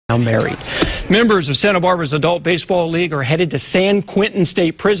now married. Members of Santa Barbara's Adult Baseball League are headed to San Quentin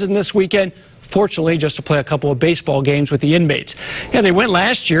State Prison this weekend, fortunately just to play a couple of baseball games with the inmates. Yeah, they went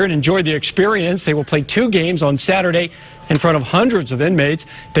last year and enjoyed the experience. They will play 2 games on Saturday in front of hundreds of inmates.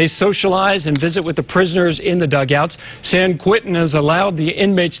 They socialize and visit with the prisoners in the dugouts. San Quentin has allowed the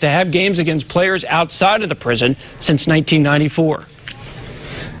inmates to have games against players outside of the prison since 1994.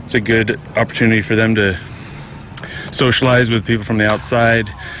 It's a good opportunity for them to socialize with people from the outside,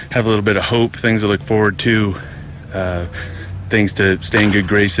 have a little bit of hope, things to look forward to, things to stay in good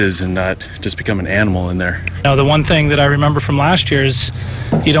graces and not just become an animal in there. You know, the one thing that I remember from last year is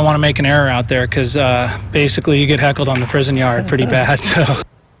you don't want to make an error out there because basically you get heckled on the prison yard pretty bad. So.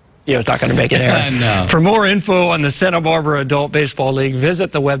 Yeah, it's not going to make an error. No. For more info on the Santa Barbara Adult Baseball League,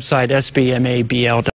 visit the website sbmabl.com.